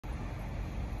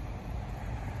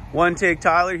One Take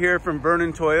Tyler here from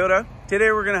Vernon Toyota. Today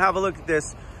we're going to have a look at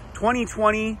this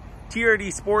 2020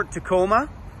 TRD Sport Tacoma.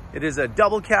 It is a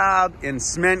double cab in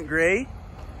cement gray.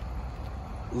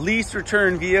 Lease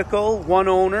return vehicle, one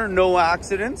owner, no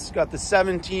accidents. Got the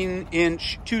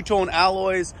 17-inch two-tone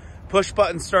alloys, push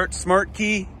button start smart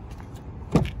key.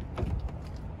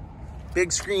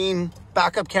 Big screen,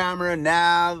 backup camera,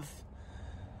 nav,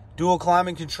 dual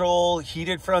climate control,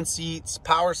 heated front seats,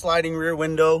 power sliding rear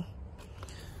window.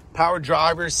 Power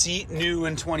driver's seat, new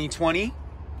in 2020.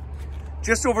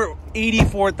 Just over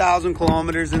 84,000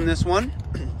 kilometers in this one.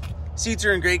 Seats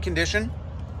are in great condition.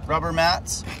 Rubber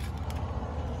mats.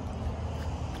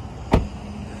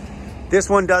 This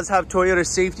one does have Toyota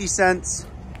Safety Sense.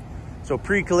 So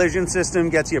pre-collision system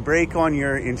gets you a break on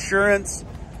your insurance.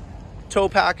 Tow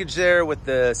package there with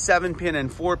the 7-pin and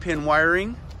 4-pin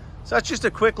wiring. So that's just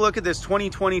a quick look at this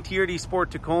 2020 TRD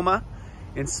Sport Tacoma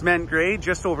in cement gray,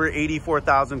 just over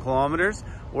 84,000 kilometers.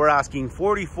 We're asking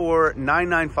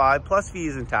 $44,995 plus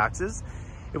fees and taxes.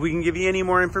 If we can give you any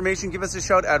more information, give us a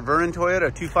shout at Vernon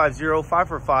Toyota,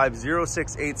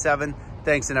 250-545-0687.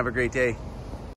 Thanks and have a great day.